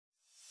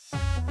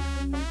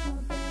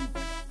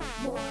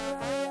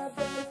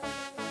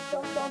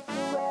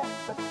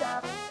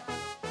Hi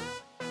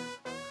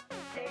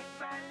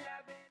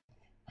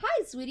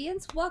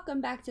Zweetians,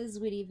 welcome back to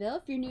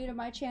Zweetieville. If you're new to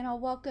my channel,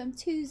 welcome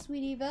to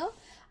Zweetieville.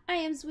 I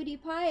am Sweetie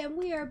Pie and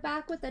we are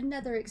back with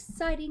another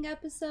exciting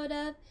episode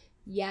of,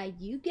 yeah,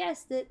 you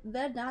guessed it,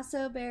 the Not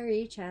So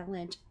Berry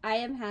Challenge. I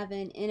am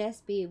having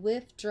NSB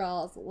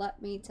withdrawals,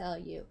 let me tell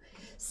you.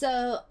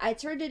 So I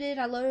turned it in,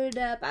 I loaded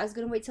it up. I was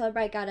going to wait till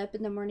everybody got up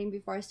in the morning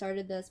before I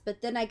started this,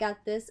 but then I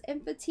got this,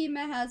 and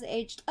Fatima has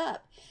aged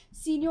up.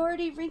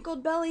 Seniority,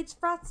 wrinkled bellies,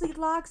 frosty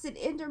locks, and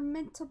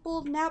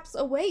interminable naps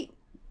await.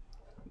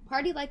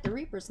 Party like the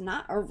Reaper's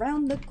not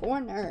around the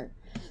corner.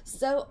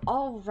 So,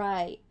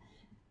 alright.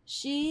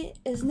 She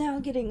is now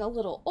getting a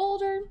little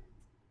older.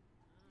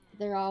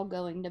 They're all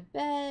going to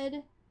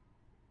bed.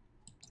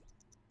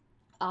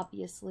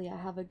 Obviously, I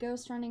have a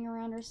ghost running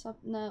around or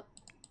something. Nope.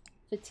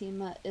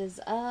 Fatima is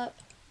up.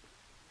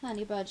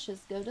 Honey Bud,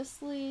 just go to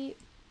sleep.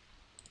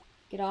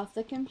 Get off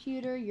the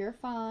computer. You're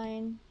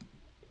fine.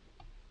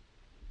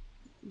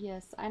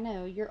 Yes, I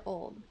know. You're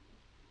old.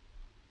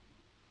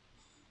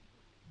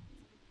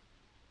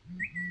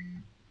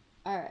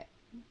 Alright.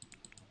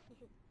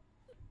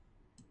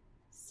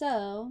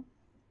 So,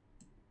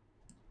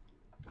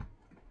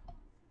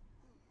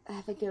 I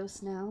have a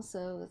ghost now,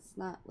 so it's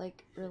not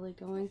like really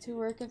going to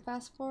work in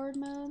fast forward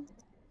mode.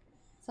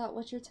 Is that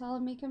what you're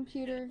telling me,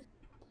 computer?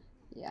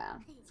 Yeah,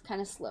 it's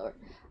kind of slower.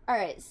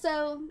 Alright,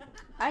 so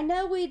I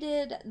know we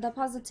did the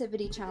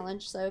positivity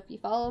challenge, so if you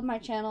follow my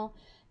channel,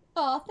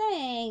 oh,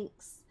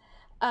 thanks.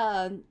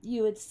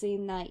 You had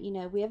seen that, you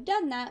know, we have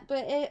done that,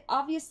 but it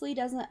obviously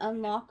doesn't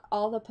unlock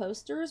all the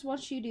posters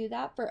once you do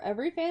that for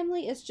every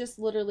family. It's just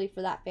literally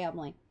for that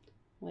family,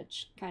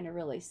 which kind of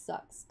really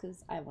sucks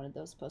because I wanted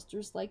those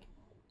posters like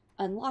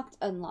unlocked.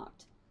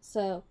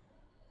 So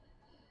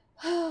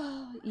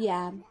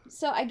yeah,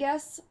 so I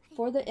guess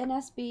for the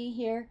NSB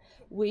here,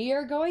 we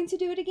are going to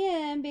do it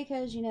again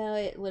because, you know,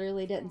 it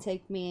literally didn't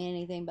take me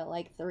anything but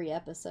like 3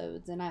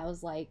 episodes, and I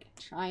was like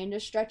trying to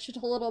stretch it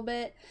a little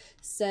bit.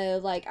 So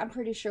like I'm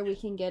pretty sure we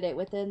can get it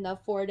within the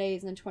 4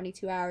 days and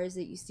 22 hours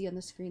that you see on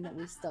the screen that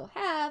we still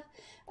have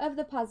of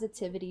the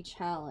positivity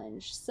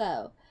challenge.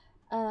 So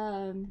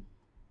we'll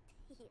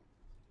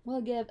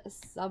give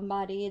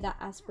somebody that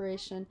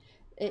aspiration.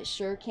 It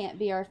sure can't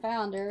be our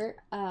founder.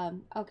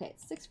 Okay,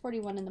 it's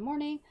 6:41 in the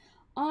morning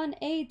on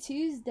a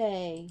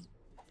Tuesday.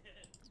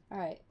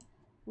 Alright,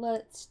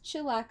 let's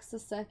chillax a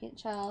second,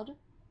 child.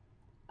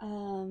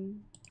 You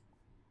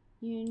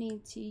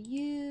need to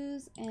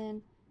use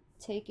and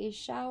take a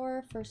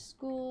shower for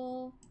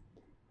school.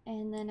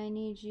 And then I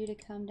need you to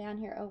come down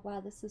here. Oh,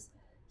 wow, this is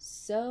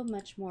so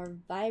much more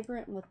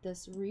vibrant with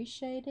this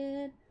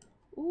reshaded.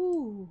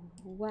 Ooh,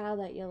 wow,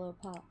 that yellow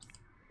pops.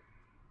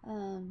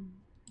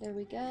 There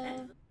we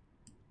go.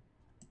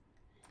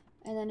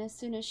 And then as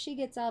soon as she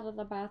gets out of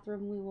the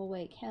bathroom, we will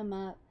wake him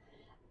up.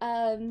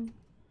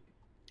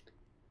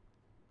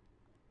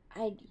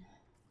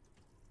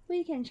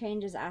 We can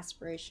change his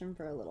aspiration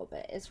for a little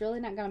bit. It's really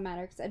not going to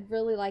matter because I'd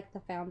really like the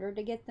founder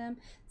to get them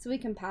so we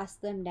can pass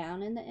them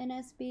down in the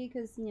NSB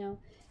because, you know,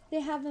 they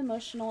have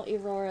emotional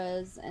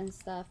auroras and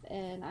stuff,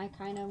 and I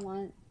kind of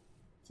want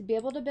to be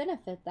able to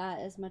benefit that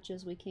as much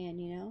as we can,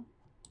 you know?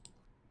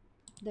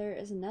 There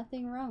is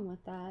nothing wrong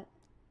with that.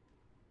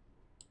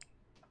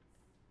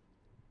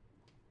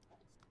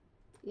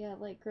 Yeah,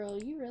 like,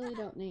 girl, you really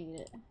don't need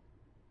it.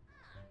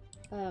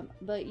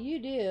 But you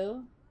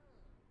do.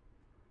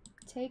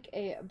 Take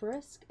a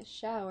brisk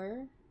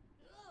shower.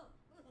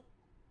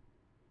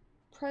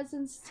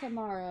 Presents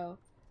tomorrow.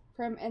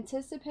 From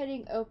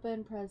anticipating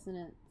open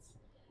presents.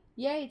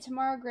 Yay,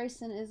 tomorrow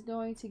Grayson is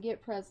going to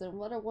get present.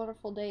 What a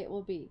wonderful day it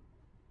will be.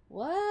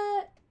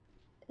 What?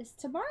 It's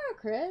tomorrow,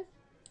 Chris.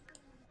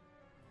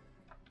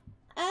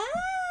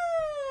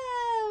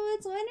 Oh,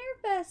 it's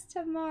Winterfest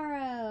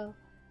tomorrow.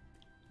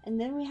 And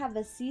then we have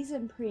a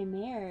season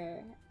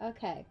premiere.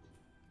 Okay.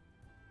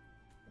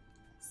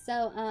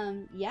 So,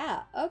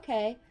 yeah,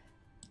 okay.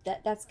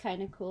 That's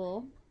kind of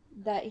cool.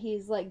 That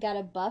he's, like, got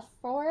a buff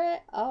for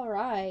it.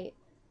 Alright.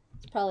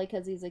 It's probably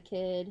because he's a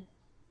kid.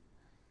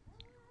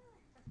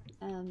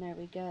 There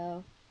we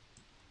go.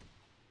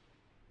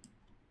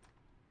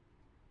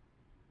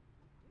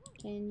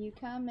 Can you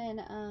come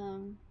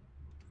and,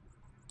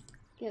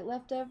 get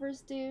leftovers,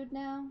 dude,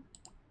 now?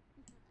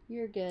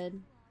 You're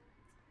good.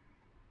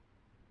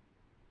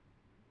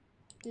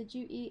 Did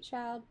you eat,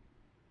 child?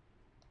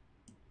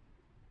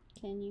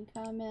 Can you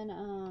come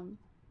and,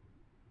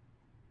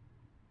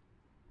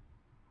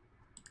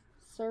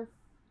 surf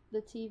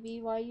the TV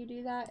while you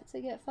do that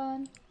to get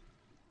fun?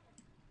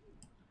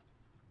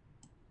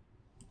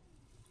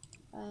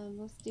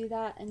 Let's do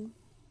that and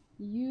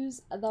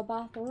use the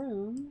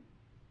bathroom.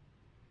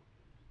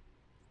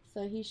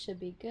 So he should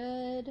be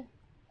good.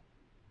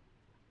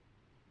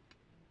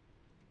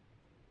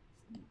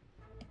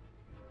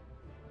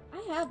 I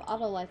have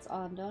auto lights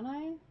on, don't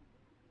I?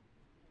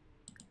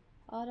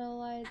 Auto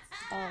lights,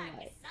 all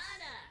lights.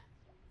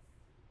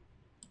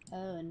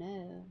 Oh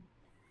no.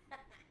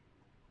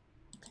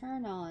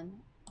 Turn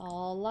on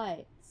all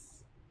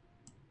lights.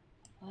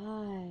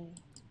 Why?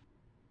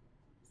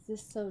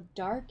 this so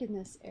dark in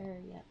this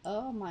area?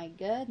 Oh my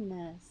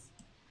goodness.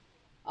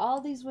 All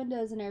these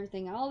windows and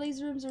everything. All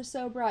these rooms are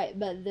so bright,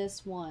 but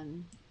this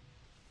one.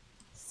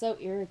 So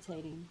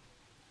irritating.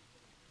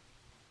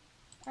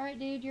 Alright,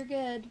 dude, you're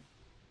good.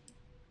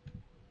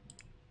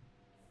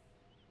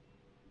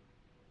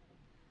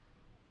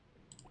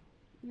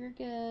 You're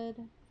good.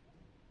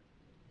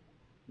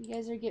 You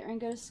guys are getting ready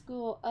to go to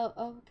school.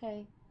 Oh,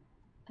 okay.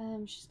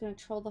 She's gonna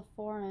troll the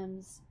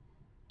forums.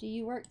 Do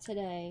you work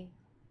today?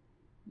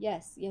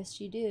 Yes,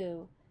 you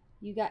do.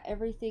 You got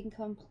everything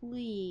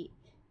complete.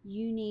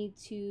 You need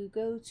to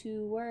go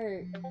to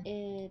work.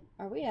 And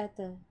are we at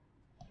the...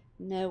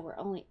 No, we're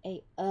only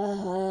 8.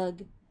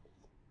 Ugh.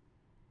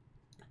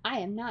 I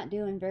am not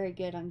doing very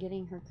good on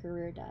getting her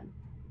career done.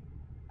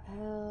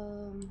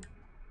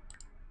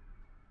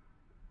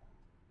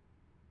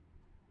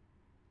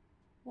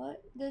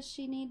 What does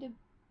she need to...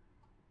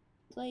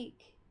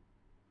 Like...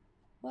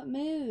 What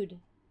mood?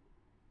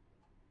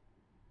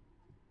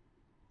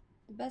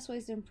 The best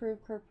ways to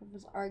improve career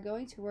performance are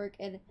going to work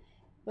and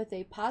with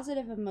a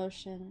positive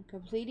emotion,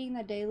 completing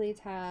the daily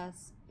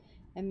tasks,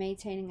 and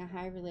maintaining a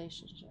high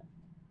relationship.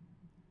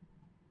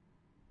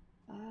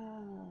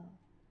 Oh.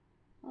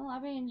 Well, I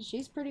mean,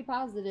 she's pretty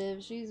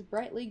positive. She's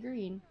brightly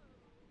green.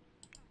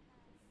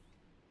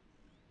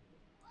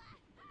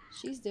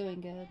 She's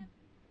doing good.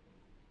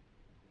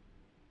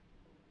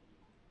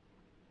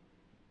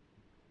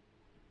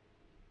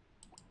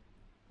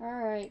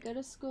 Alright, go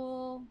to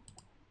school.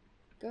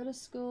 Go to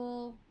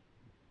school.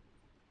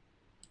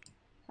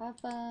 Have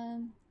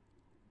fun.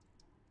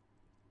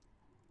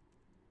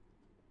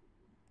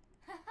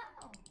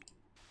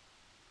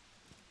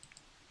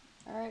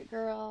 Alright,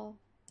 girl.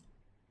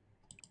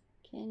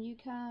 Can you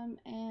come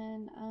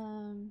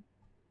and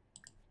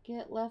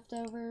get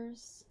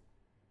leftovers?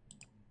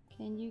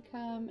 Can you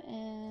come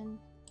and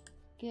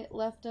get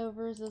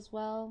leftovers as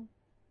well?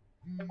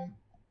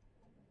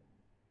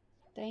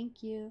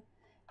 Thank you.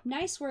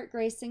 Nice work,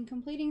 Grayson.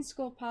 Completing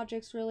school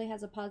projects really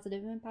has a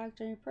positive impact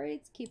on your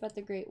grades. Keep up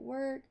the great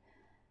work.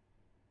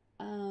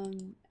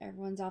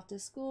 Everyone's off to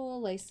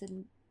school.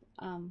 Leiden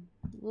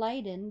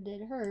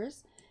did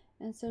hers.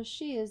 And so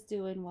she is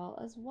doing well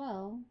as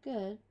well.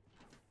 Good.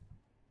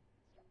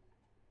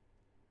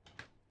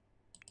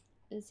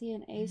 Is he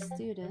an A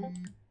student?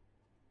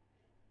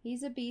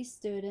 He's a B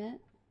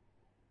student.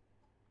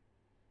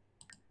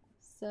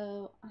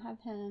 So I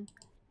have him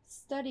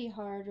study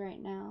hard right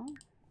now.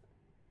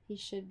 He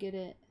should get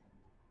it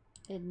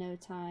in no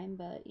time,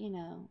 but you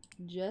know,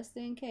 just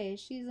in case,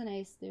 she's an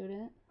A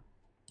student.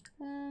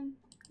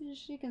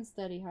 She can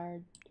study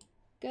hard.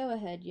 Go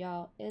ahead,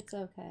 y'all. It's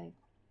okay.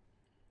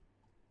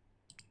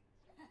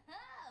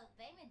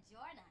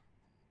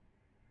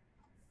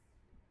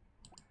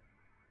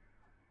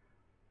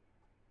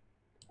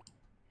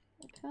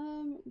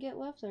 Come get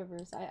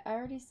leftovers. I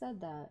already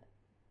said that.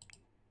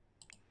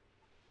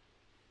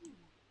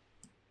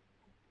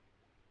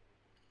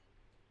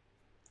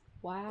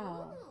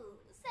 Wow.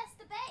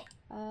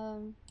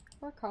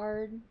 Work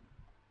hard.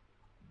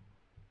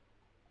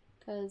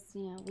 Because,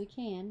 you know, we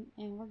can,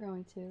 and we're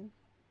going to.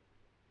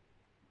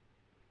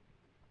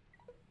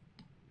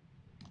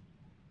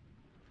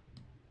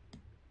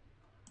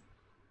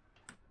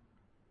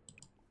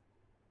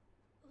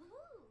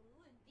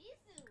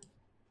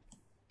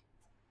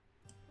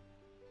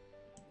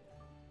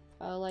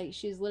 Oh, like,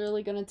 she's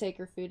literally gonna take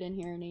her food in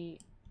here and eat.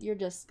 You're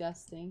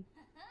disgusting.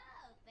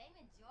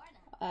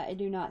 I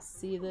do not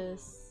see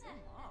this.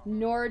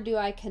 Nor do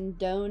I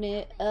condone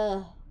it.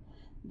 Ugh.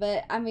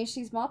 But, I mean,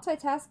 she's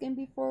multitasking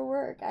before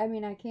work. I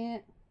mean, I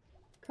can't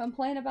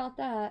complain about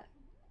that.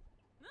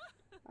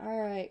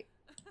 Alright.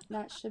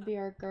 That should be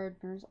our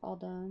gardeners all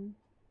done.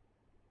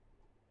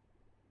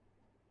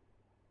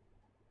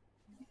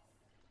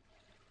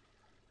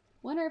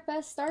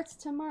 Winterfest starts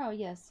tomorrow.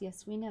 Yes,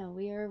 we know.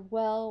 We are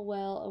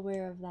well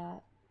aware of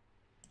that.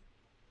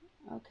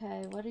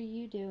 Okay, what are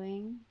you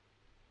doing?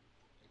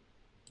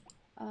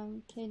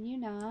 Can you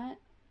not?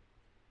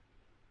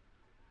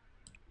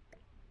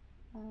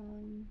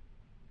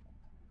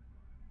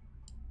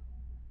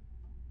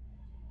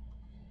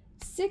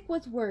 Sick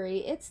with worry.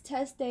 It's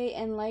test day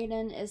and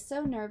Leiden is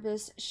so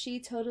nervous she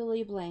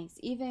totally blanks.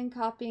 Even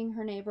copying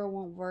her neighbor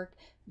won't work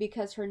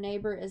because her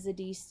neighbor is a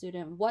D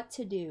student. What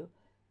to do?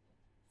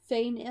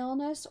 Feign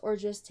illness or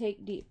just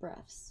take deep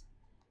breaths?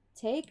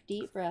 Take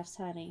deep breaths,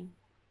 honey.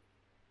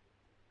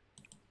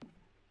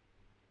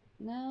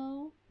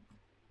 No.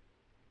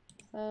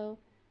 So,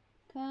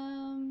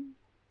 come.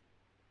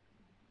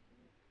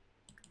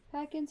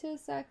 Pack into a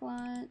sack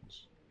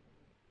lunch.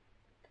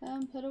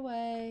 Come put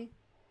away.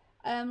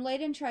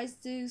 Leiden tries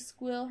to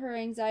squeal her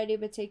anxiety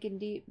by taking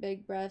deep,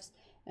 big breaths.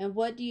 And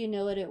what do you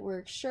know it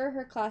works. Sure,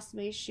 her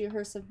classmates shoot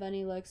her some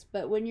funny looks,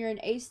 but when you're an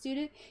A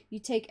student, you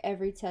take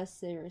every test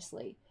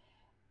seriously.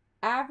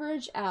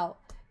 Average out.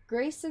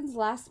 Grayson's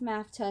last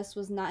math test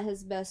was not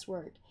his best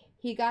work.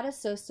 He got a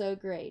so-so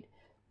grade,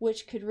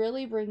 which could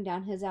really bring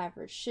down his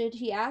average. Should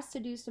he ask to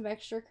do some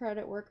extra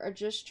credit work or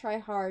just try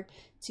hard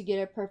to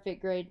get a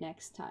perfect grade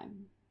next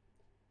time?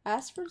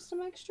 Ask for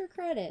some extra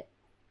credit.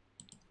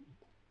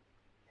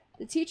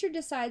 The teacher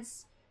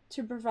decides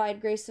to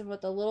provide Grayson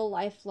with a little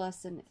life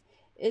lesson.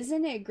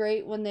 Isn't it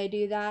great when they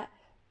do that?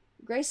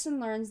 Grayson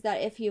learns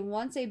that if he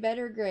wants a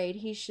better grade,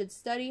 he should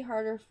study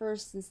harder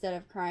first instead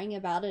of crying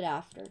about it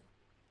after.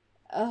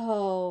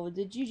 Oh,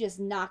 did you just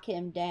knock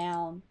him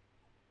down?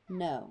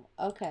 No.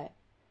 Okay.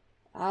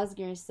 I was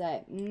going to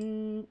say,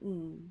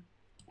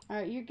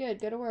 Alright, you're good.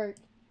 Go to work.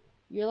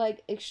 You're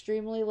like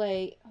extremely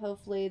late.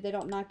 Hopefully they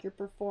don't knock your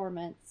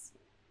performance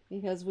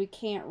because we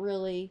can't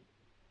really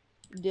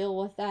deal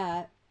with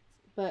that.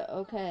 But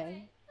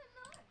okay.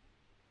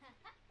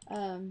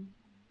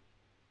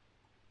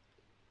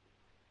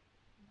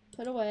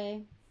 Put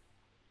away.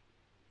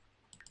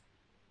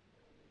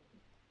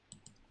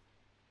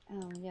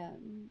 Oh, yeah.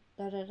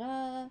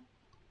 Da-da-da.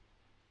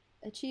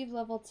 Achieve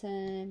level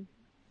 10.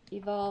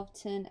 Evolve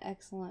 10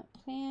 excellent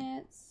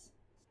plants.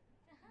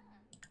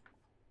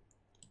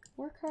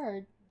 Work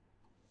hard.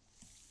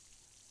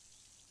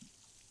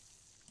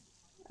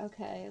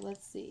 Okay,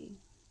 let's see.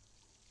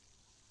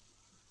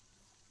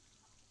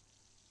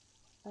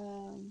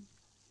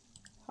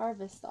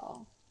 Harvest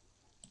all.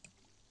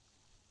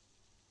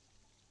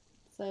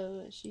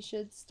 So she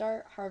should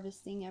start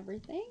harvesting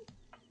everything.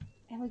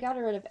 And we got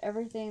rid of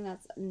everything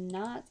that's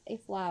not a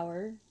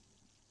flower.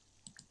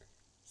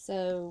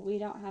 So we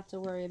don't have to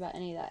worry about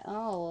any of that.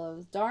 Oh,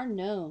 those darn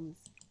gnomes.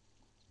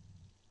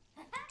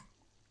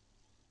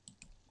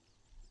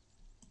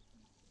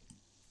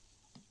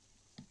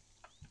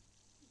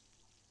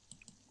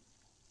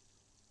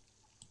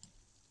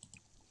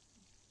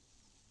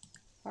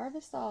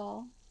 Harvest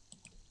all.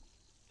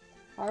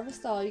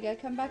 Harvest all. You gotta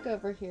come back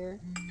over here.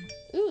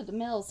 Ooh, the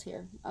mill's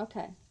here.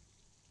 Okay.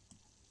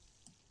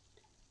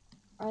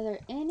 Are there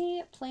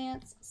any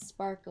plants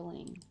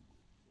sparkling?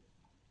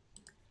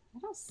 I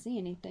don't see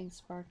anything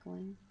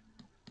sparkling.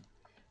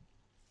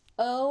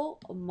 Oh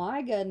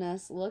my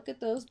goodness. Look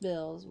at those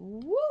bills.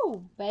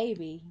 Woo,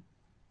 baby.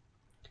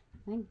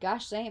 Thank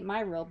gosh, they ain't my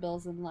real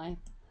bills in life.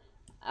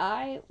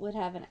 I would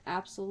have an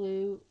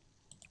absolute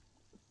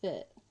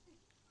fit.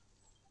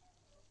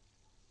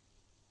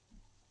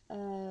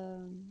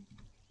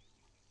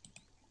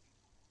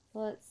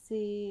 Let's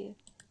see.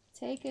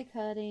 Take a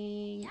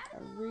cutting,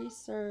 a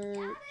research.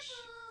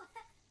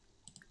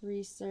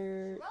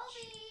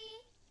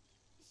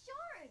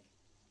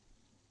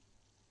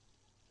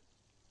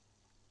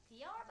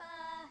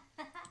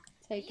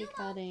 Take a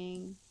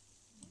cutting,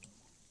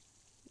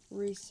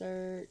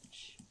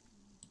 research,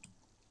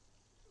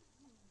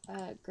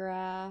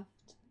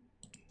 graft.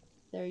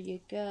 There you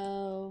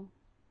go.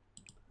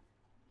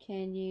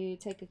 Can you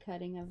take a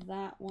cutting of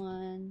that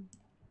one?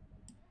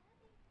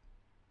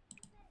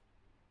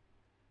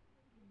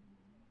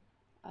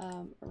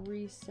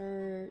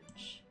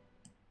 Research.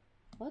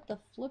 What the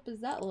flip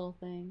is that little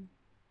thing?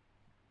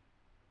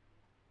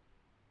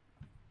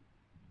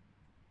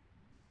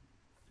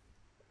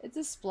 It's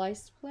a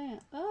spliced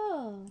plant.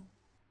 Oh.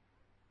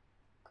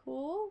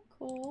 Cool,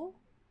 cool.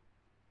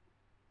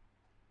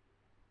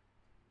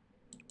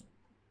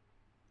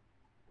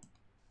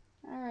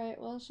 Alright,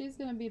 well, she's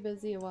gonna be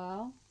busy a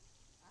while.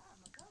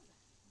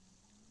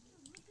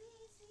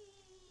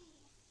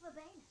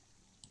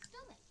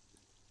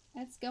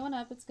 It's going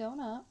up, it's going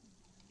up.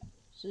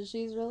 So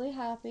she's really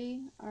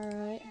happy.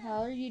 Alright,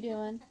 how are you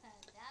doing?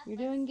 You're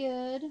doing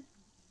good.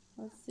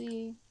 Let's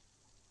see.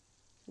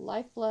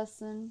 Life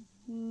lesson.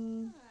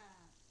 She's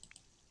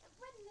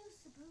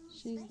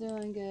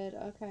doing good.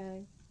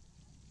 Okay.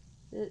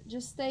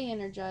 Just stay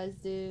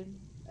energized, dude.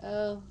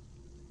 Oh.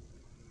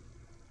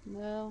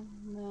 No,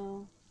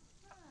 no.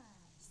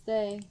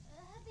 Stay.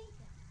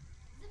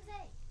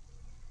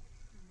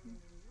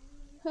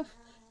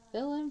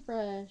 Feeling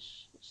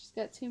fresh. She's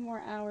got 2 more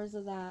hours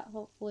of that,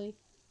 hopefully.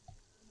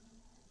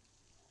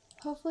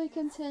 Hopefully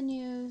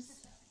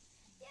continues.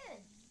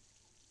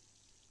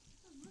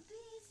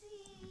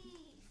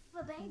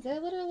 Is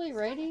it literally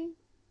raining?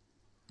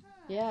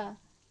 Yeah.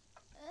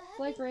 It's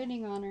like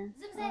raining on her.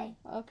 Oh,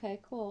 okay,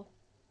 cool.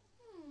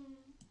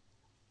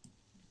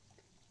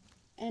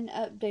 And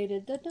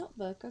updated the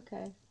notebook.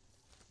 Okay.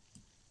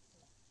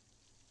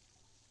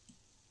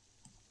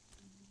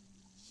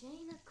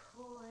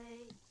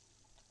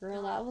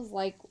 Girl, that was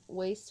like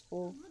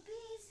wasteful.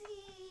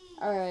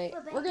 Alright,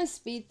 we're gonna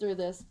speed through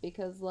this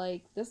because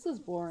like this is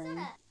boring.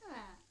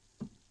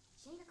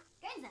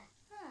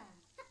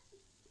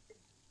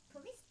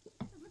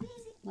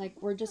 Like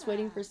we're just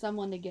waiting for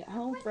someone to get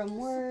home from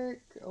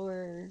work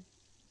or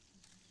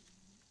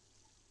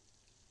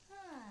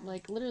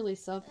like literally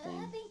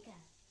something.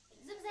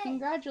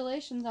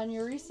 Congratulations on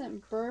your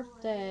recent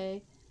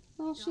birthday.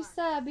 Oh, she's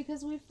sad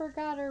because we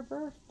forgot her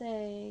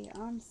birthday.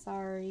 I'm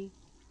sorry.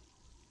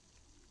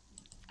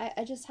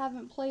 I just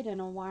haven't played in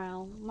a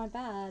while. My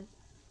bad.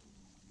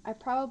 I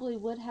probably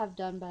would have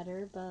done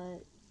better,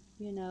 but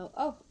you know.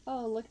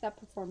 Oh, look at that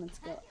performance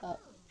go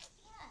up.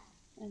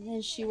 And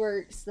then she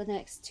works the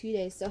next 2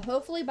 days. So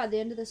hopefully by the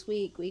end of this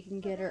week we can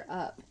get her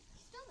up.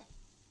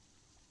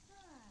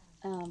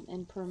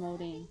 And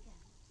promoting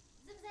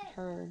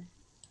her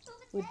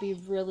would be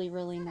really,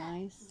 really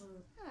nice.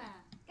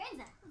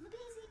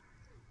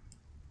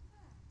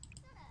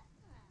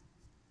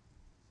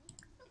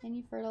 Can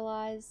you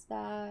fertilize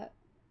that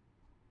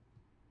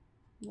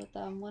with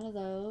one of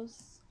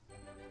those?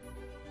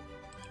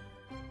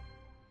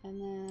 And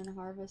then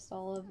harvest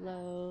all of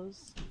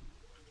those.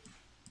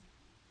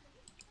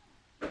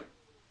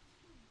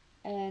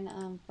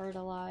 And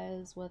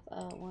fertilize with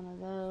one of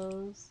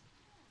those.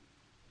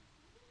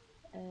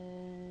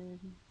 And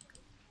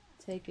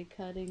take a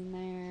cutting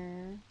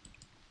there.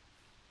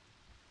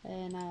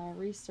 And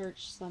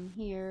research some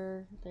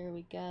here. There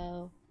we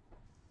go.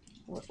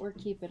 We're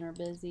keeping her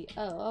busy.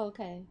 Oh,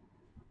 okay.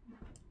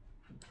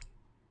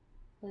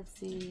 Let's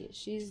see.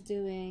 She's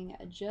doing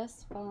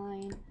just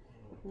fine.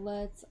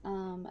 Let's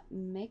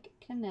make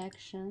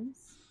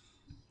connections.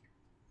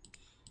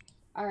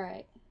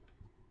 Alright.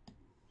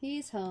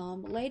 He's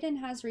home. Layden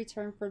has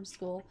returned from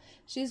school.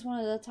 She's one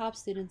of the top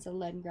students at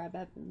Lead and Grab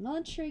Up in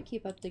Lunch Tree.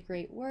 Keep up the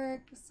great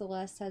work.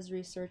 Celeste has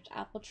researched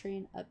Apple Tree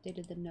and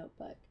updated the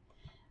notebook.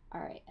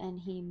 Alright,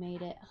 and he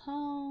made it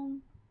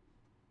home.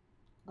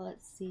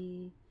 Let's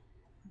see.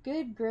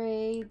 Good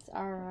grades.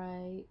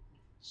 Alright.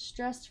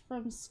 Stressed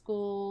from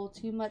school.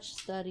 Too much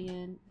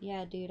studying.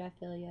 Yeah, dude, I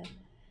feel ya.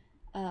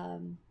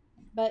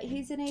 But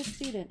he's an A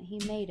student. He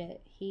made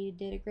it. He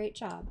did a great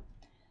job.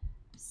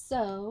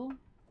 So,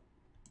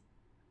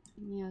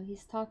 you know,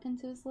 he's talking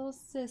to his little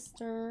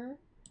sister.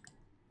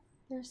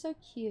 They're so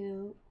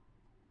cute.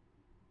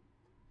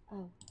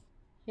 Oh,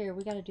 here,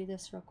 we gotta do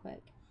this real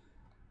quick.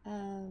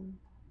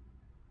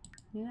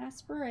 New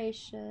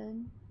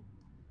aspiration.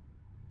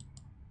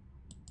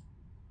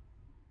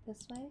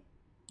 This way?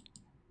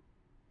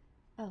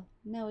 Oh,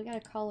 no, we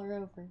gotta call her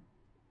over.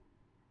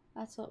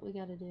 That's what we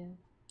gotta do.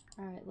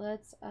 Alright,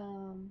 let's,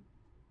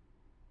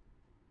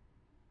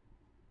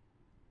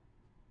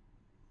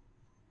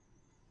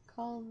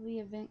 call the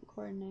event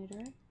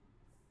coordinator.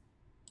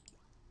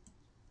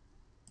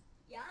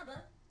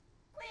 Yaba,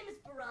 Quamus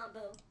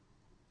Barambo,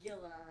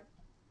 Gillan.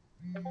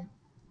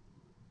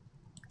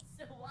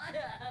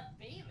 Sawada,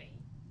 baby.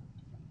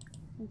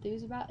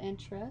 Enthused about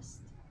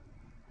interest.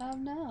 Oh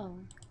no.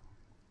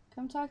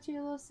 Come talk to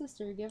your little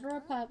sister. Give her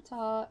a pep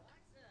talk.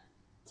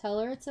 Tell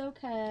her it's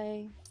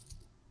okay.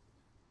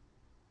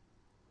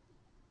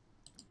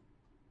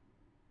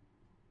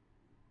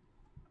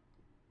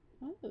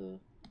 Ooh,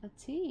 a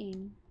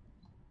teen.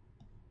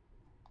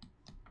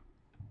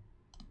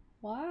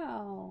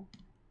 Wow.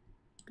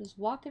 Just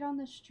walking on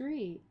the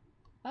street.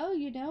 Oh,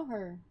 you know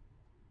her.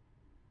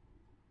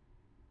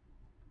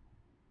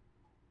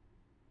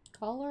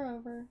 Call her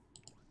over.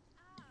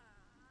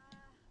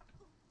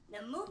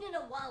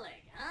 Namugna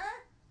Walig, huh?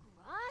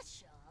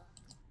 Rasha.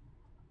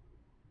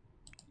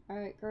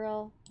 Alright,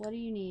 girl. What do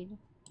you need?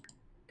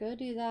 Go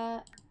do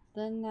that.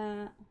 Then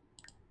that.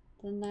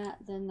 Then that.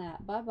 Then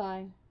that.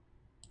 Bye-bye.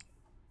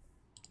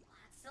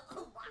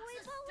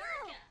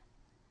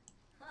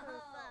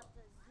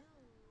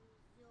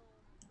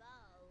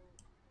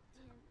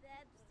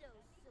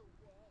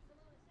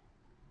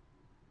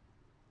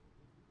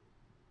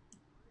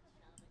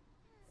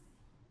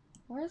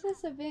 Where's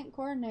this event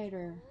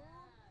coordinator?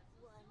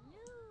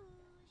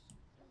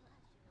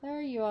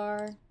 There you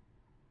are.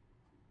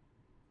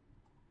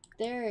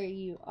 There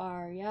you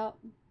are, yep.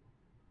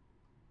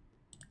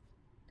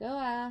 Go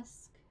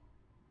ask.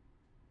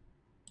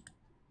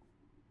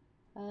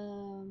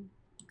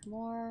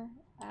 More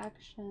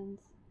actions.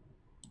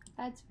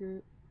 Add to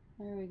group.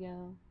 There we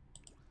go.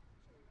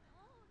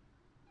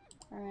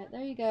 Alright,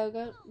 there you go.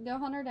 Go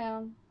hunt her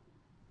down.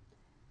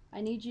 I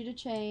need you to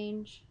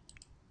change.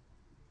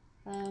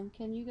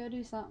 Can you go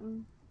do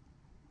something?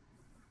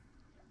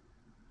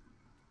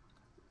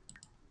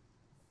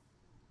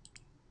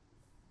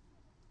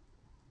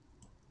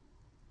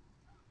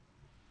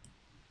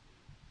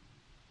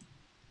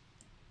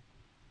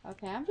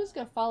 Okay, I'm just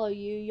gonna follow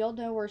you. You'll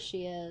know where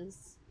she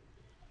is.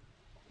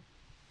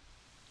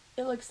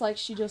 It looks like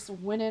she just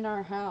went in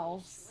our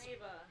house.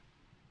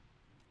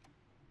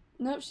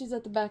 Nope, she's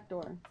at the back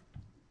door.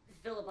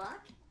 Philibok?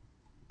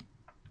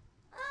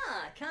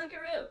 Ah,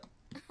 Kangaroo.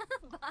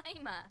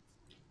 Baima.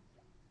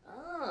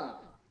 Oh.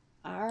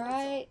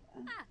 Alright.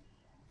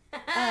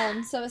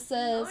 So it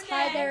says,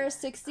 hi there,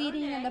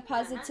 succeeding in the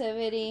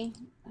positivity.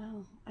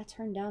 Oh, I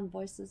turned down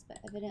voices, but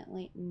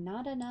evidently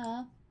not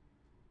enough.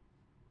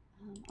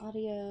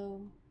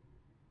 Audio.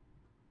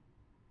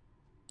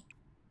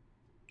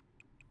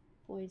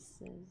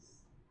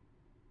 Voices.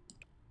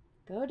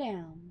 Go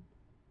down.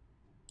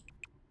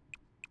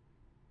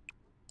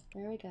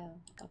 There we go.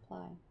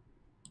 Apply.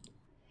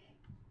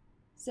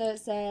 So it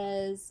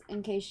says,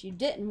 in case you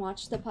didn't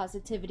watch the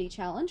Positivity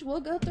Challenge, we'll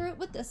go through it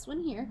with this one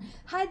here.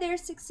 Hi there,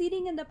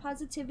 succeeding in the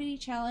Positivity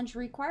Challenge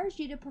requires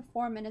you to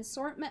perform an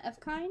assortment of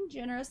kind,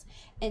 generous,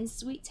 and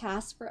sweet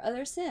tasks for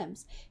other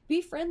Sims.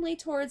 Be friendly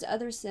towards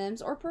other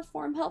Sims or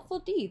perform helpful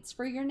deeds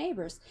for your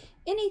neighbors.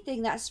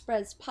 Anything that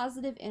spreads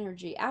positive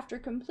energy. After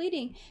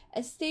completing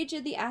a stage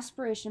of the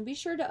aspiration, be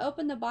sure to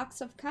open the box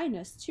of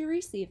kindness to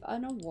receive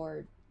an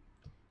award.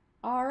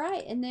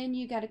 Alright, and then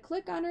you got to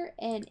click on her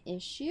and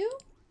issue.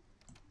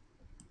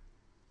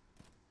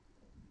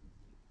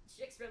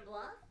 Chicks from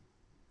Bluff?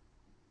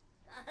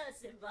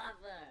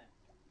 Zimbabwe.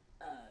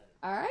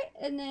 Alright,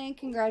 and then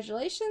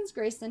congratulations,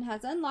 Grayson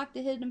has unlocked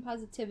the hidden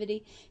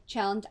positivity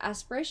challenge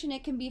aspiration.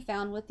 It can be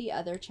found with the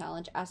other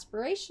challenge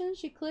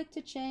aspirations. You click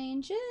to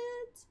change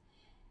it.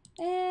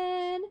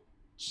 And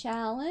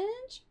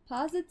challenge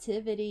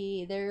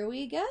positivity. There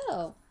we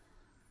go.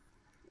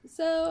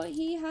 So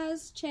he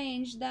has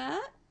changed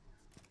that.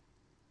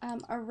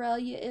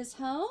 Aurelia is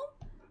home.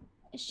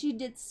 She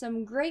did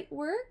some great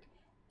work.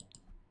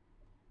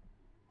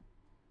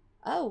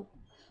 Oh,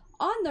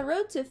 on the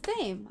road to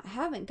fame. I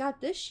haven't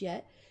got this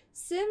yet.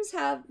 Sims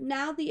have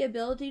now the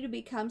ability to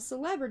become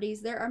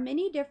celebrities. There are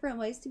many different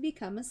ways to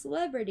become a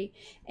celebrity.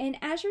 And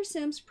as your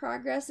Sims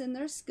progress in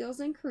their skills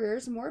and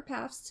careers, more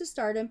paths to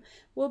stardom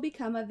will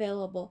become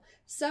available.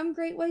 Some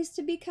great ways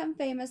to become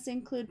famous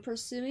include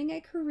pursuing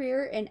a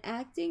career in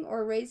acting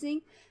or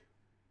raising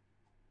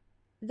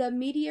the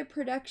media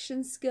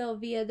production skill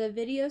via the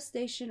video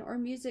station or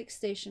music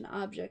station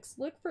objects.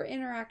 Look for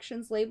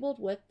interactions labeled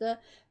with the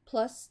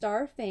plus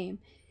star fame.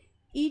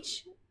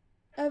 Each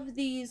of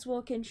these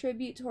will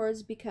contribute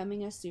towards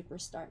becoming a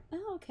superstar.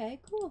 Oh, okay,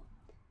 cool.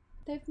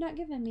 They've not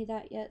given me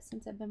that yet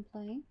since I've been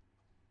playing.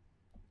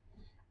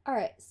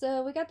 Alright,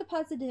 so we got the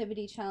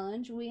positivity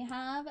challenge. We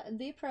have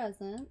the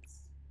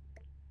presents.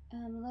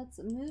 Let's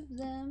move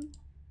them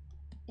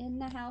in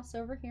the house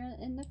over here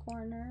in the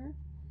corner.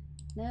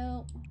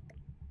 Nope.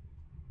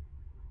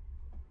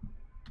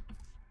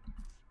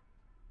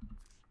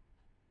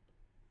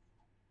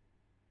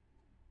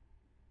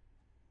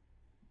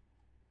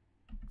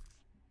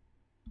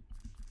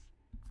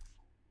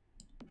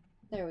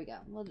 There we go.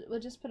 We'll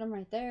just put them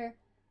right there.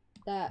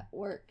 That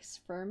works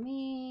for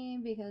me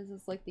because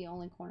it's like the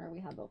only corner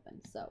we have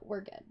open. So we're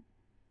good.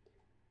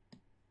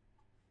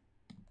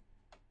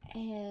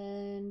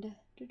 And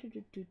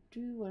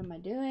what am I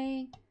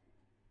doing?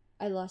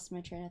 I lost my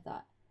train of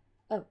thought.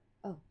 Oh,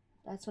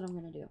 that's what I'm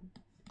gonna do.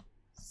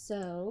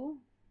 So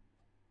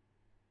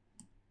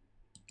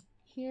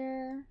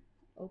here,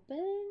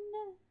 open,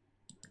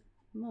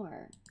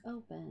 more,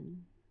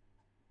 open.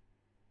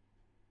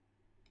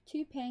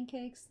 2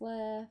 pancakes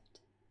left.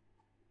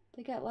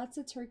 They got lots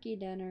of turkey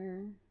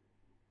dinner.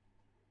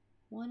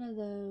 1 of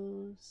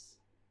those.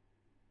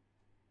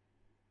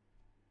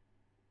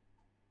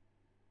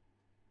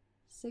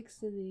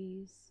 6 of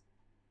these.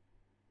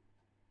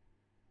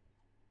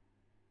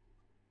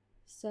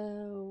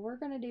 So we're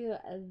gonna do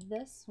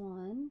this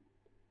one.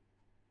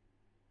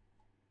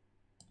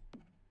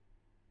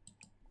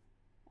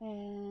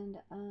 And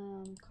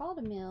call it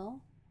a meal.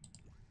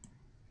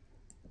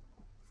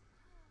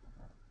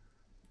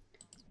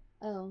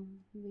 Oh,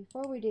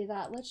 before we do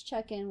that, let's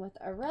check in with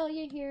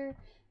Aurelia here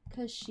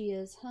because she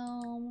is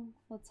home.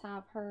 Let's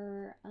have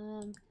her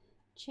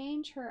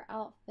change her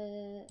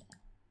outfit.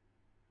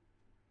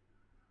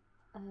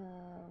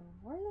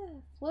 Where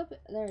the flip?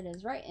 There it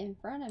is, right in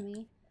front of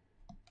me.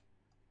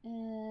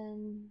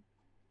 And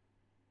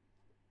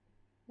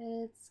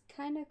it's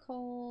kind of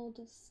cold,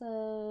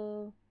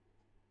 so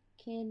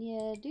can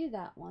you do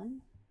that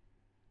one?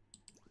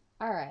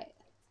 All right.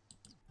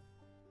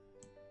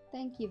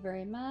 Thank you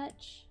very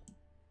much.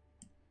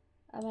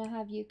 I'm gonna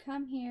have you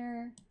come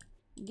here,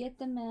 get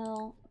the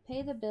mail,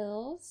 pay the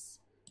bills.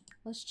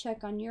 Let's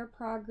check on your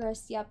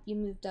progress. Yep, you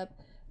moved up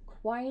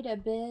quite a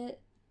bit.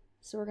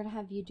 So we're gonna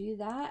have you do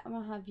that. I'm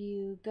gonna have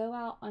you go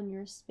out on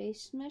your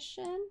space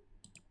mission.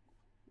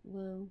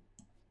 Whoa,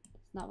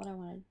 that's not what I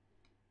wanted.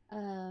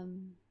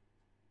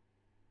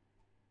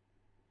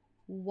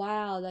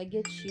 Wow, that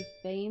gets you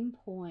fame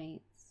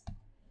points.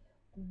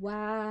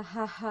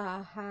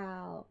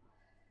 Wow.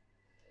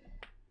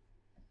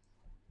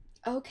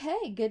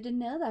 Okay, good to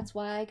know. That's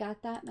why I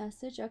got that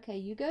message. Okay,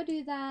 you go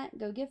do that.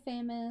 Go get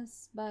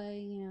famous by,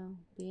 you know,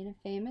 being a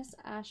famous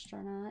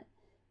astronaut.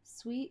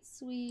 Sweet,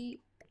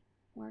 sweet.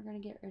 We're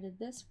going to get rid of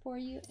this for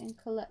you and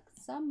collect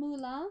some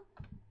moolah.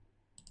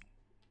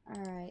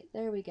 Alright,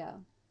 there we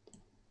go.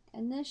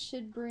 And this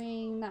should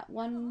bring that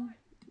one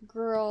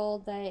girl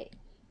that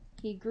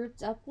he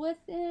grouped up with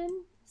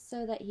in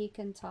so that he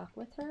can talk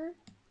with her.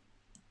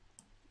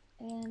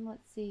 And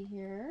let's see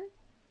here.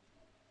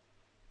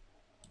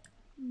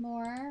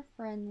 More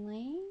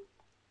friendly.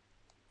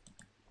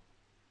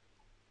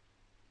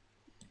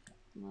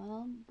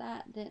 Well,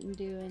 that didn't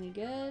do any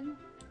good.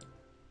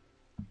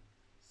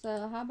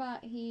 So how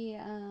about he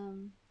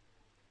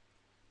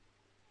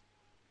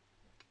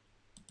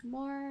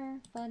more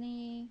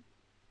funny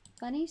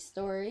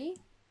story.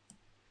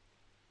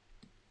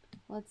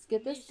 Let's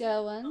get this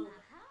going.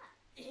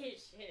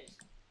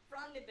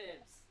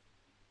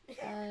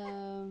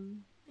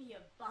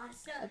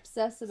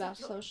 Obsessed about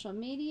social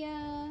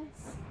media.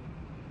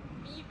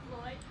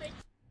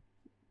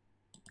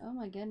 Oh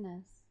my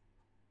goodness.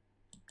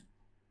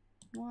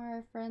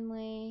 More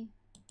friendly.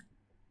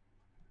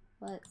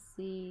 Let's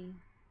see.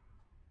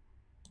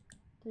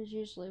 There's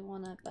usually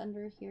one up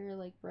under here,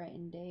 like Bright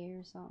and Day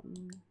or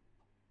something.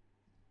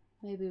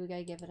 Maybe we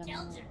gotta give it a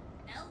minute.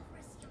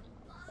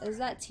 Is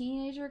that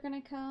teenager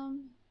gonna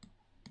come?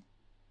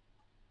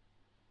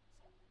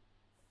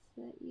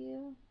 Is that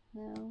you?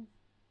 No.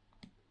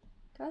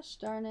 Gosh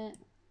darn it.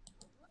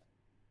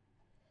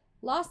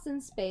 Lost in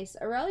space,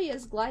 Aurelia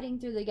is gliding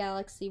through the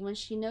galaxy when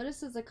she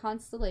notices a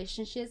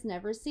constellation she has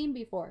never seen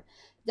before.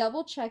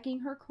 Double checking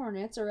her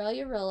coordinates,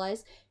 Aurelia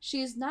realizes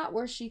she is not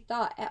where she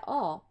thought at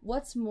all.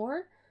 What's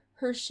more,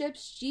 her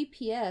ship's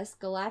GPS,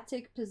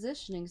 Galactic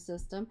Positioning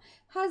System,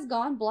 has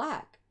gone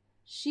black.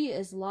 She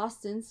is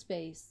lost in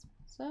space.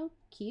 So,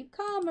 keep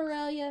calm,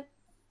 Aurelia.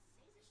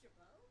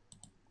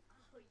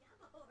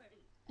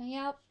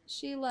 Yep,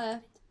 she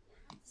left.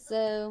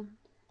 So,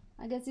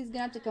 I guess he's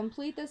gonna have to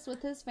complete this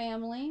with his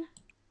family.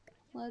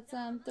 Let's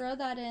throw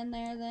that in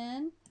there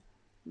then.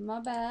 My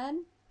bad.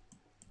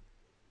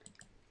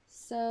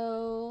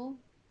 So,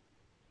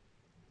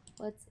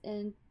 let's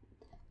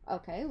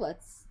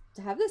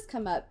have this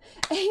come up.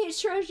 A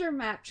treasure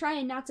map.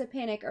 Trying not to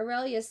panic,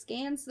 Aurelia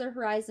scans the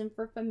horizon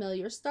for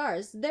familiar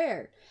stars.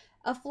 There,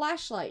 a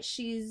flashlight.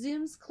 She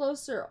zooms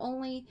closer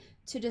only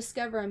to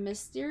discover a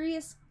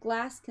mysterious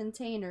glass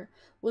container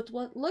with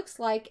what looks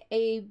like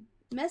a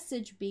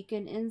message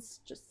beacon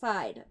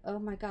inside. Oh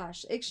my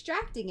gosh.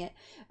 Extracting it,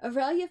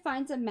 Aurelia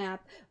finds a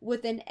map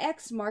with an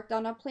X marked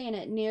on a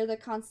planet near the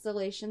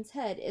constellation's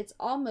head. It's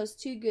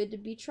almost too good to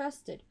be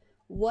trusted.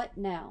 What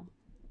now?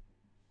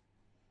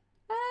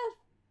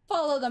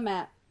 Follow the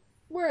map.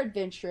 We're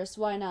adventurous.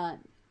 Why not?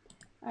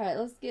 Alright,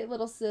 let's get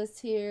little sis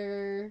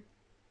here.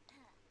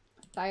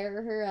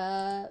 Fire her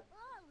up.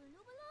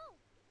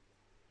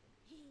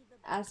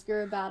 Ask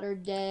her about her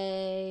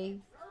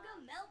day.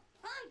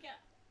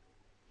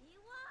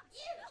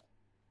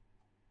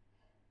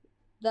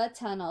 The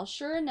tunnel.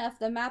 Sure enough,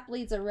 the map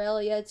leads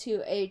Aurelia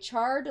to a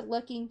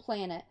charred-looking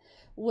planet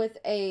with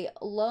a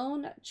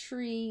lone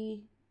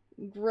tree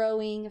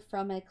growing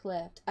from a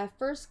cliff. At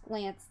first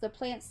glance, the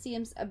plant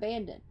seems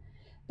abandoned,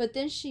 but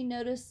then she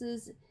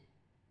notices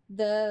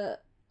the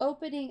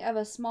opening of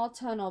a small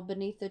tunnel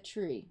beneath the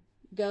tree.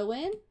 Go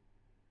in?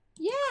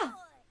 Yeah!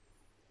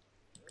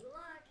 Good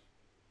luck.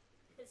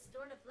 It's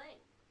stored a flame.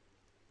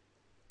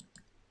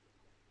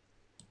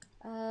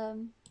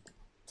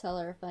 Tell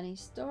her a funny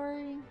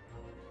story.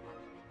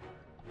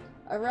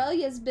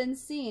 Aurelia's been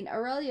seen.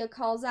 Aurelia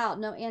calls out,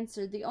 no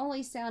answer. The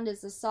only sound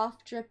is a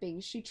soft dripping.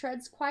 She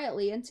treads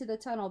quietly into the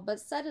tunnel, but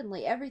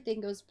suddenly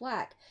everything goes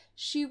black.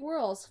 She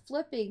whirls,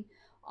 flipping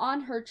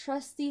on her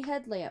trusty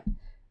headlamp,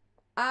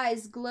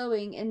 eyes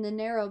glowing in the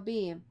narrow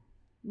beam.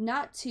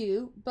 Not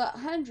two, but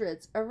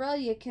hundreds.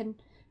 Aurelia can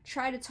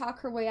try to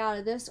talk her way out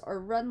of this or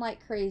run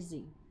like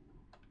crazy.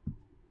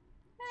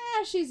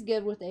 She's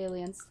good with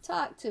aliens.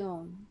 Talk to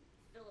them.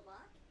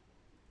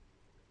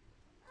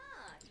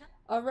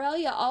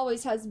 Aurelia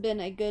always has been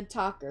a good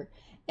talker,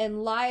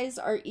 and lies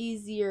are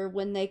easier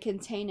when they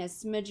contain a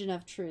smidgen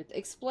of truth.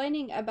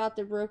 Explaining about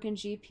the broken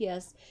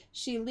GPS,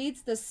 she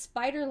leads the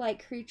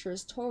spider-like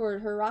creatures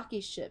toward her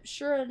rocky ship.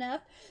 Sure enough,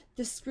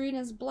 the screen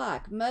is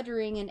black.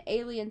 Muttering, an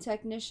alien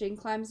technician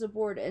climbs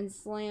aboard and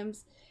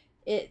slams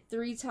it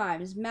 3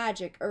 times.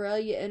 Magic.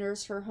 Aurelia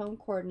enters her home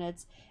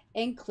coordinates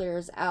and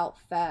clears out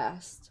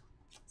fast.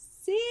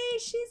 See,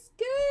 she's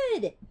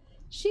good.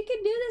 She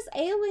can do this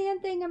alien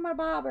thing in my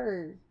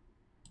bobber.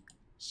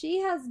 She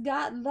has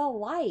got the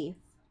life.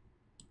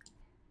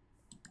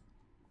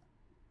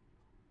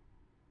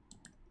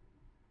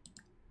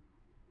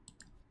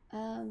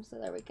 So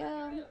there we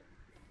go.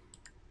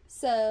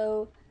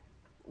 So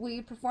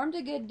we performed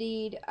a good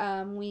deed.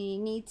 We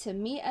need to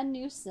meet a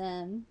new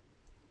sim.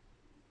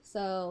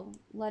 So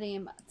let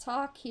him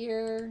talk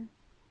here.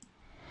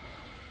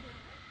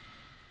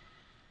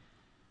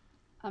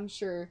 I'm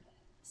sure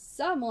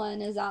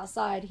someone is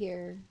outside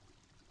here.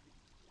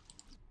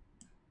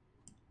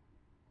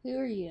 Who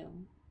are you?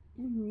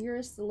 You're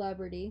a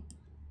celebrity.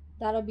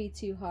 That'll be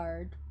too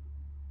hard.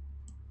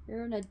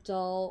 You're an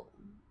adult.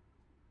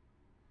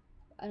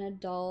 An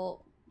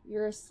adult.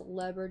 You're a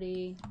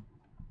celebrity.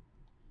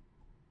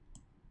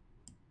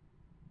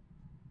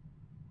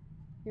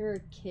 You're a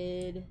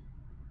kid.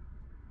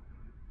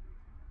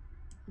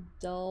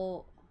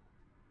 Adult.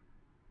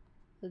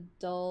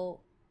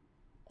 Adult.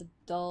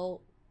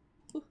 Adult.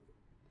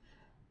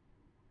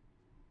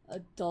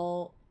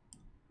 Adult.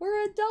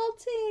 We're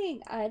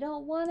adulting. I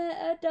don't want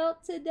to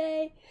adult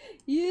today.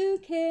 You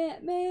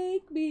can't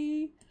make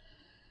me.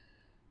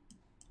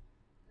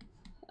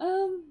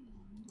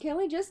 Can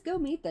we just go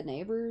meet the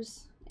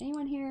neighbors?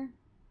 Anyone here?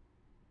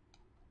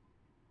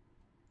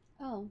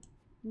 Oh,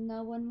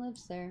 no one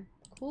lives there.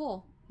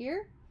 Cool.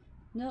 Here?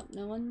 Nope,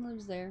 no one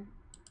lives there.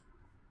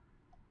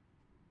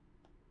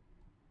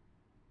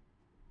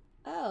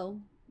 Oh,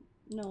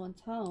 no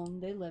one's home.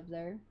 They live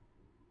there.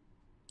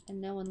 And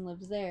no one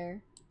lives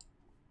there.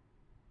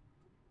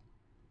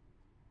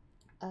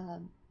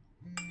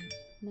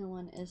 No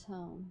one is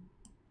home.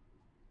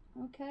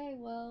 Okay,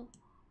 well,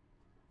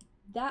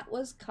 that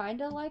was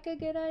kind of like a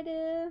good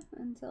idea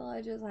until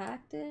I just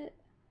hacked it.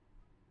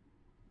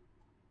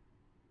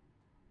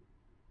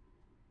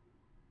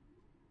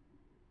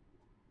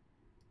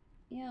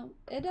 You know,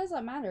 it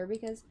doesn't matter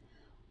because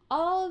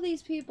all of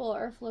these people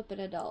are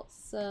flippin'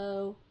 adults.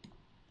 So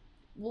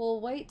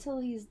we'll wait till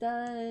he's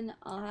done.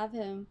 I'll have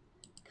him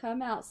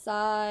come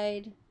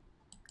outside.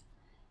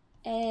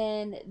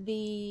 And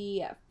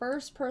the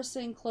first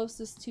person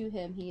closest to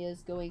him he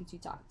is going to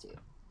talk to.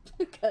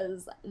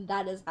 Because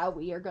that is how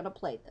we are going to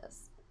play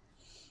this.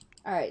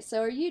 Alright,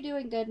 so are you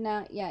doing good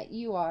now? Yeah,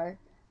 you are.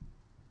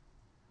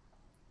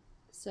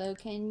 So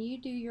can you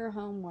do your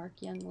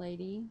homework, young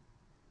lady?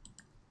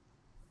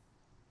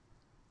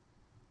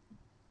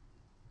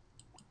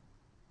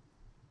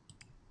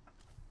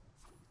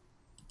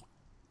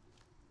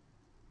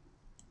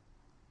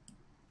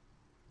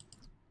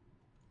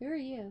 Who are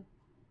you?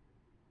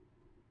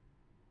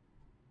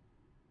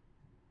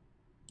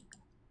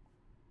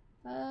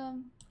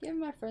 Give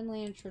him a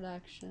friendly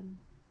introduction.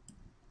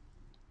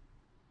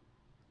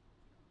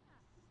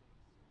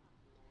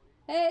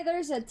 Hey,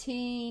 there's a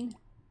teen.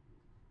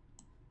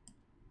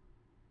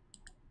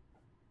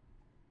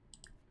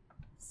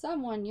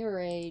 Someone your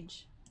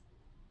age.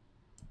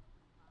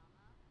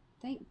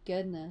 Thank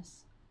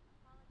goodness.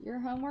 Your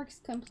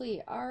homework's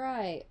complete.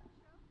 Alright.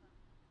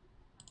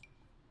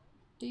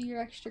 Do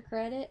your extra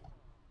credit.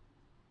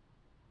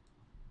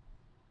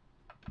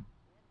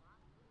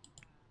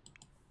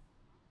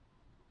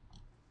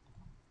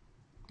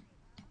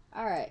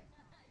 Alright.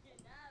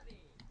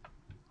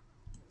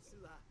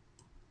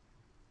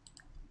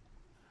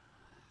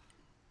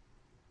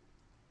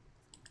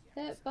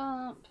 Hip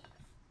bump.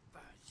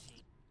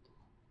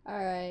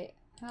 Alright.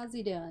 How's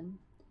he doing?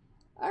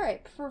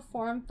 Alright,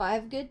 perform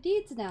 5 good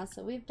deeds now.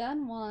 So we've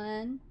done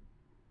 1.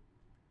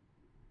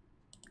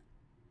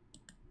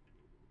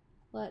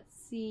 Let's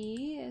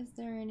see. Is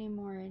there any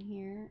more in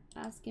here?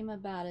 Ask him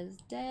about his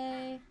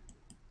day.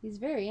 He's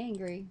very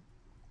angry.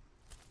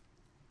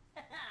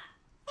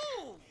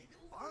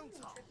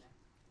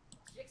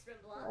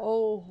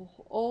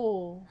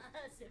 Oh.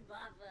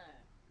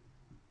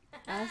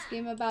 Ask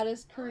him about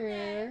his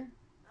career.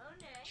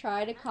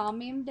 Try to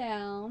calm him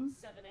down.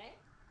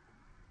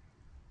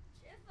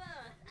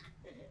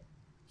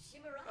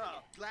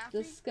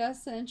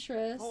 Discuss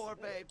interests.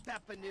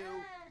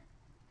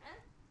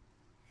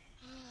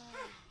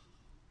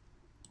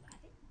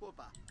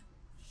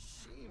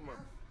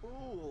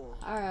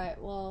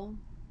 Alright, well.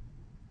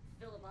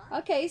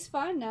 Okay, he's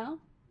fine now.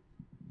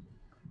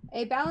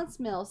 A balanced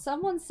meal.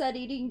 Someone said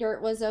eating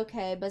dirt was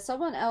okay, but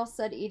someone else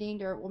said eating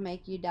dirt will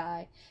make you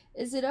die.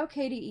 Is it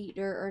okay to eat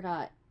dirt or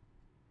not?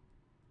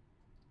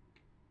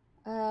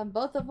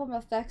 Both of them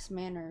affects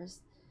manners.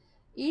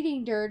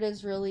 Eating dirt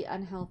is really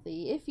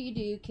unhealthy. If you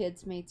do,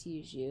 kids may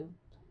tease you.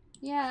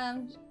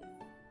 Yeah,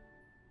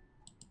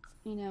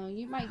 you know,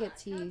 you might get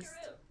teased.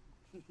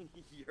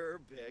 You're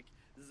big.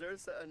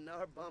 Zersa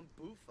anar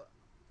bambufa.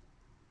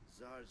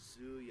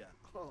 Zarzuya.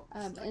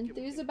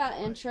 Enthuse about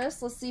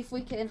interest. Let's see if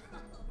we can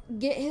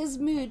get his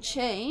mood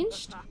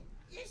changed.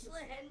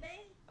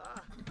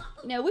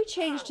 No, we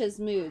changed his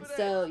mood,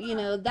 so, you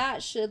know,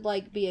 that should,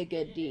 like, be a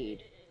good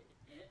deed.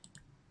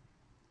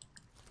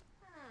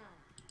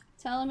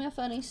 Tell him a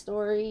funny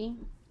story.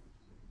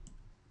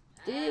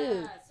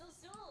 Dude.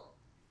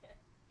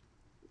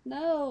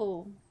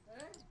 No.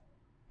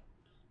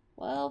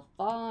 Well,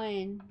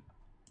 fine.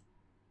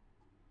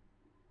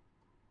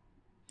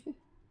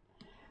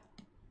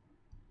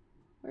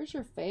 Where's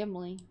your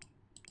family?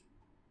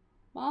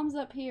 Mom's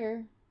up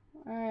here.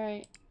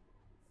 Alright.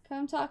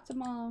 Come talk to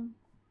Mom.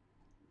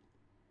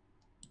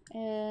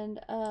 And,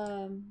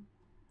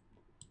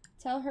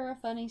 tell her a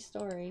funny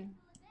story.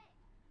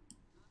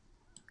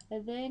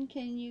 And then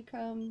can you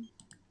come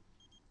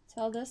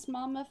tell this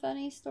mom a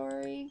funny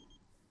story?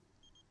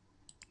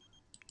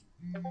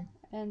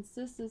 And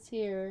sis is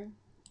here.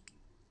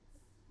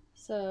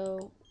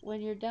 So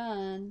when you're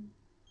done,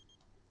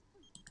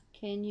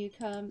 can you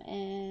come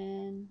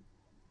and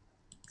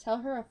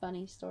tell her a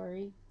funny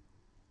story?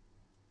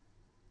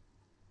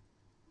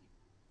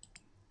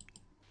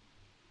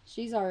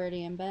 She's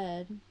already in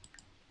bed.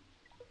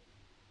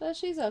 But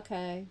she's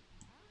okay.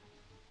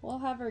 We'll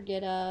have her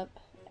get up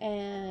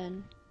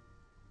and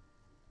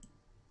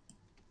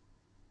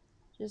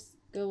just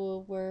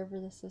go wherever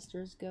the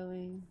sister's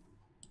going.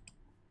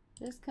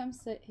 Just come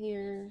sit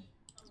here.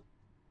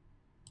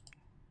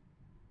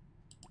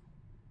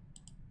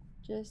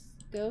 Just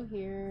go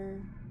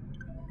here.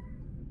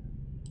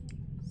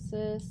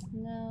 Sis,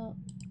 no.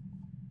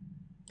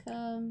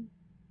 Come.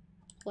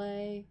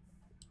 Play.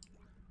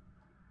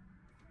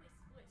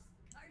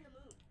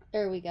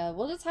 There we go.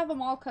 We'll just have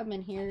them all come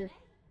in here.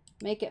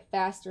 Make it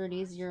faster and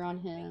easier on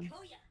him.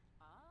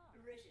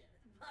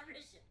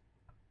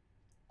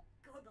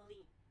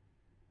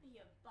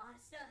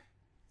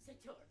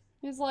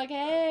 He's like,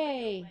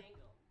 hey.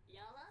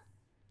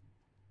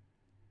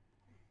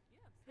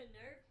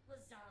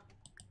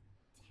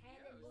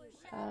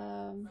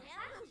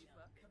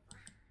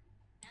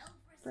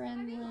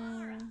 Friendly.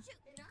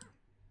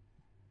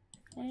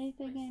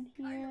 Anything in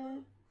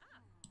here?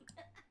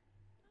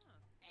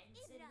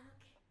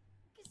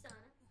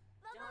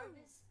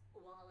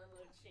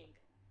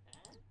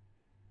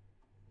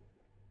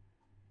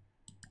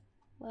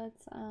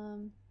 Let's,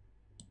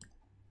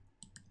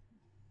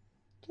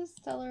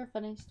 just tell her a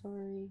funny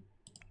story.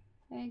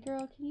 Hey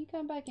girl, can you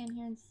come back in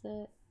here and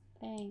sit?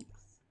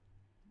 Thanks.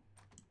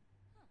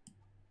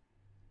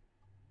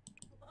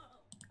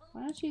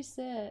 Why don't you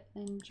sit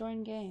and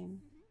join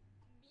game?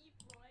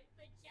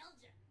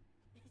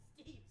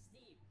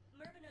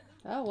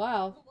 Oh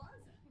wow,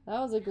 that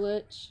was a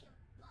glitch.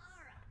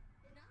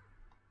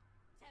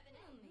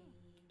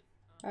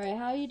 Alright,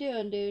 how you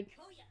doing, dude?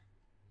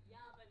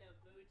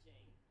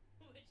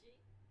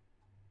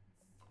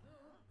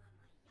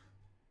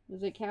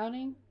 Is it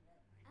counting?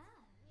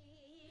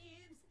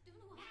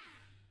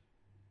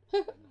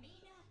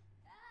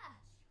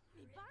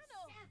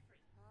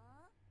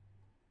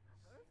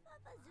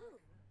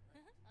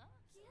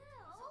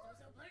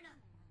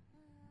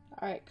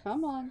 Alright,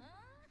 come on.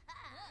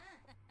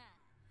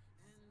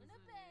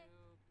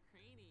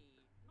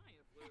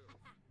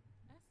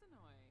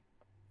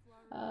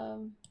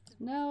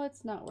 No,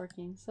 it's not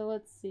working. So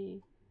let's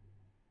see.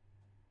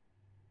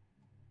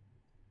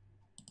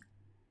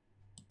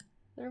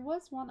 There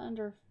was one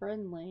under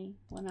friendly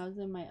when I was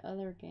in my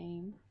other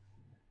game,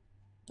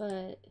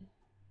 but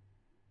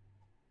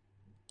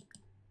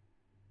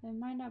it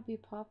might not be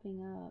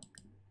popping up.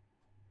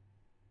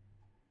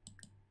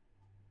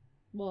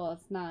 Well,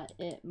 it's not,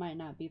 it might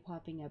not be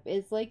popping up.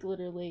 It's like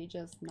literally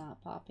just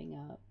not popping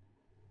up.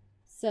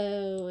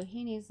 So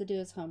he needs to do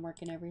his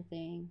homework and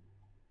everything.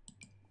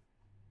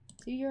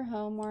 Do your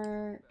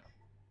homework.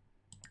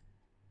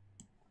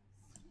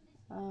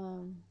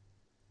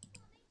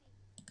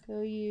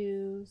 Go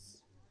use.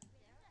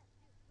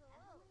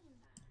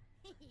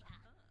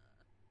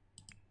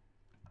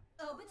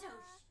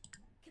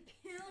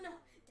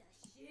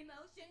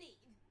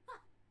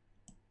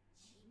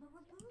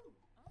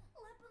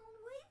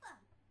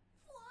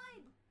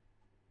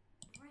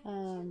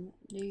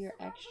 Do your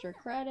extra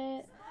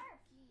credit.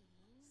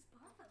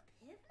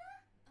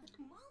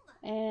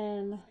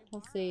 And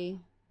let's see.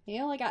 He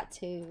only got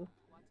 2.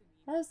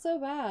 That is so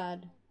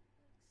bad.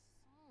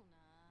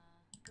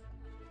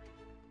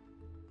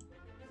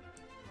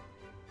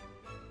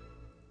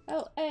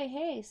 Oh,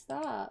 hey,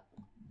 stop.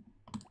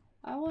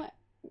 I want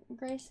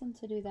Grayson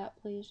to do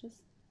that, please.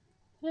 Just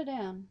put it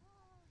down.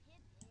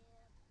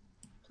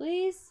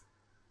 Please?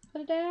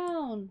 Put it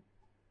down.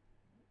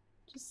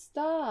 Just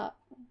stop.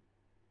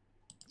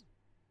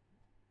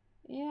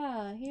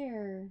 Yeah,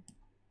 here.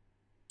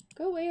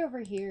 Go way over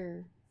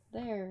here.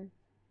 There.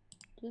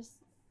 Just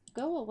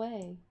go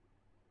away.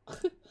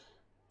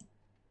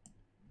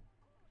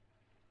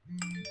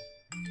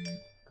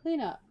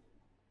 Clean up.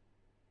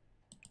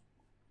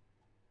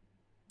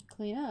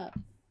 Clean up.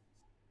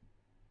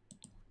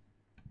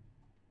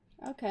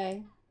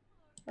 Okay.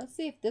 Let's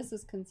see if this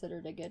is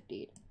considered a good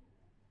deed.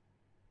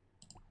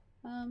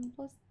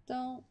 Let's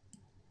don't.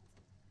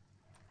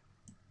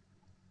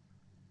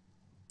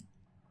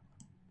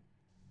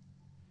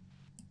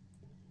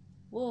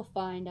 We'll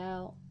find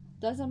out.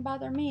 Doesn't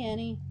bother me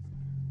any.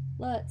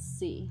 Let's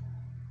see.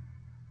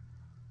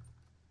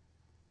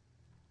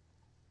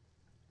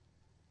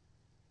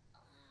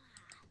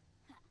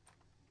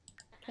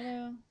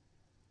 Kiddo,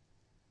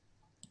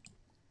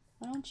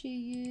 why don't you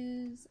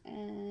use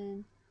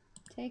and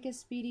take a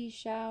speedy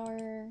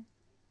shower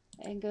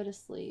and go to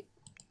sleep.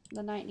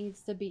 The night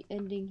needs to be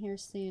ending here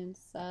soon,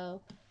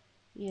 so,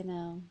 you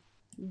know,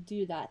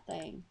 do that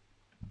thing.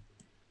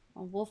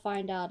 We'll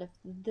find out if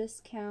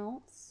this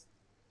counts.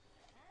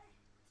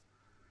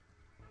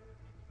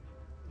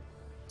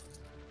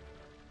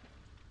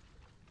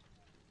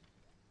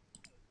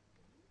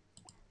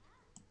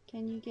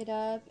 Can you get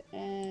up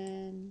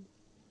and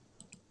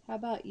how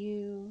about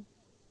you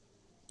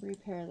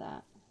repair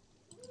that?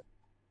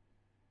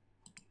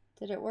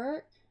 Did it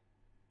work?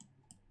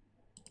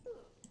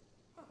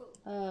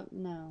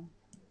 No.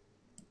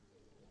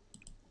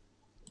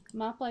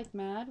 Mop like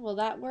mad. Will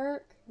that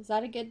work? Is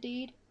that a good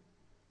deed?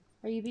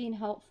 Are you being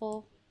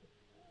helpful?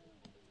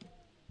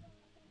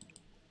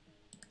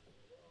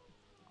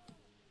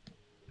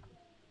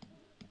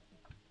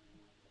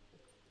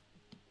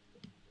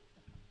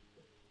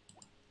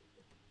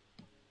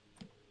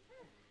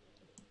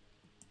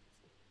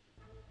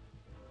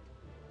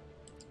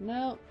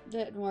 Nope,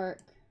 didn't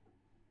work.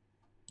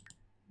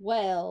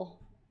 Well.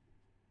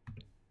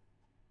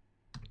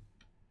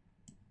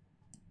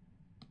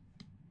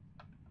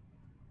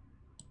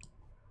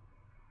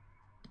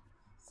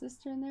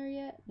 Sister in there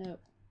yet?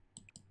 Nope.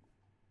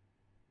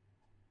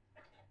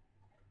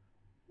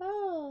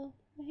 Oh,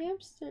 the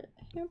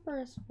hamper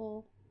is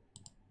full.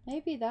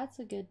 Maybe that's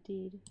a good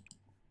deed.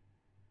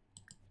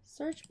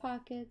 Search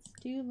pockets,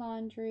 do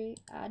laundry,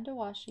 add to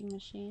washing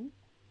machine.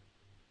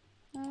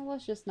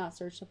 Let's just not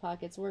search the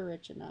pockets. We're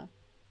rich enough.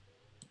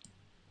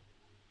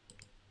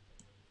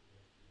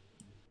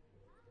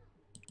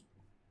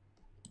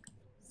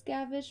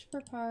 Scavenge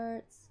for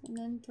parts, and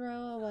then throw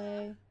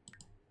away.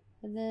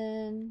 And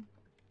then...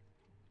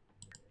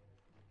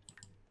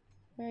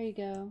 there you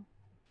go.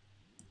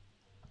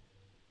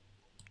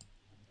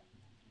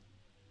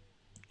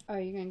 Oh,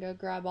 you're gonna go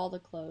grab all the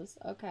clothes.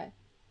 Okay.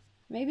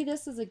 Maybe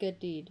this is a good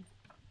deed.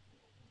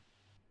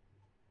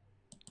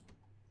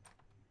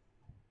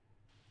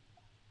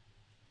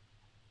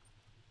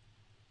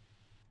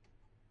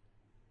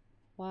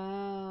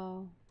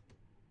 Wow.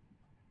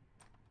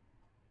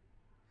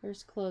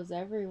 There's clothes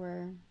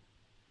everywhere.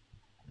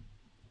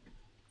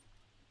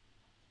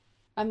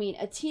 I mean,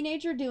 a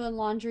teenager doing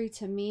laundry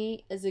to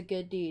me is a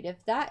good deed. If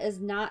that is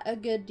not a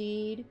good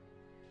deed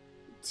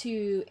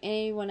to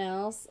anyone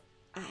else,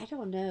 I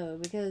don't know,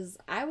 because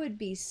I would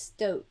be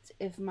stoked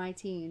if my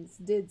teens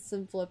did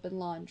some flipping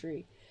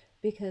laundry,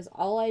 because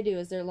all I do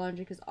is their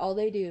laundry, because all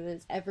they do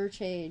is ever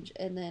change,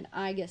 and then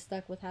I get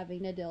stuck with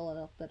having to deal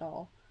with it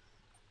all.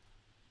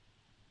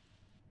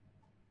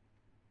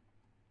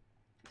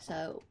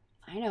 So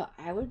I know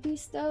I would be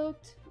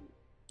stoked.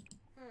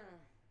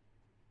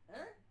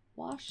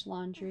 Wash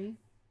laundry.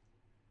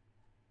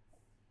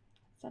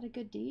 Is that a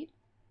good deed?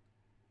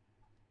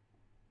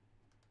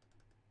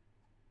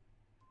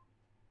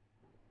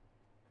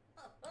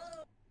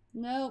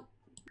 Nope.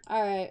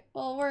 Alright,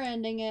 well, we're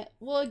ending it.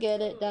 We'll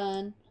get it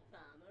done.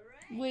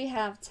 We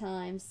have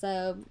time,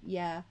 so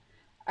yeah.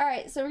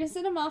 Alright, so we're gonna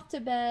send them off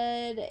to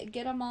bed,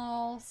 get them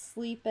all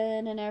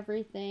sleeping and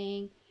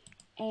everything,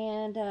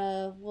 and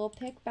we'll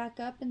pick back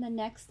up in the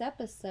next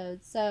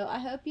episode. So I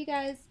hope you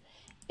guys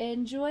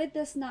enjoyed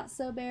this Not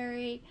So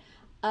Berry,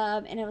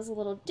 and it was a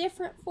little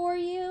different for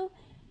you.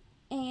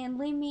 And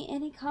leave me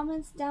any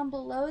comments down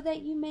below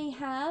that you may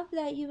have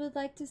that you would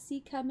like to see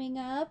coming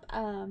up.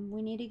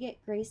 We need to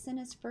get Grayson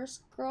his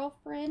first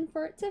girlfriend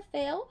for it to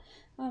fail.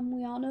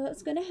 We all know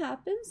it's going to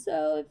happen.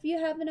 So if you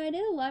have an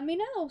idea, let me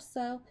know.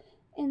 So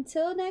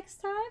until next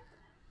time,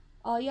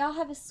 all y'all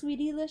have a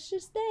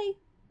sweetie-licious day.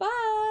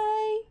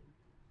 Bye!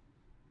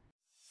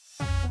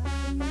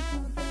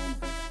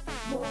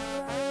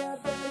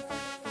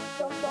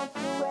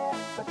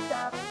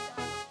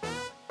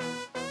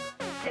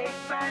 Take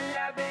my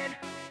lovin',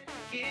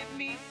 give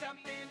me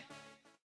something.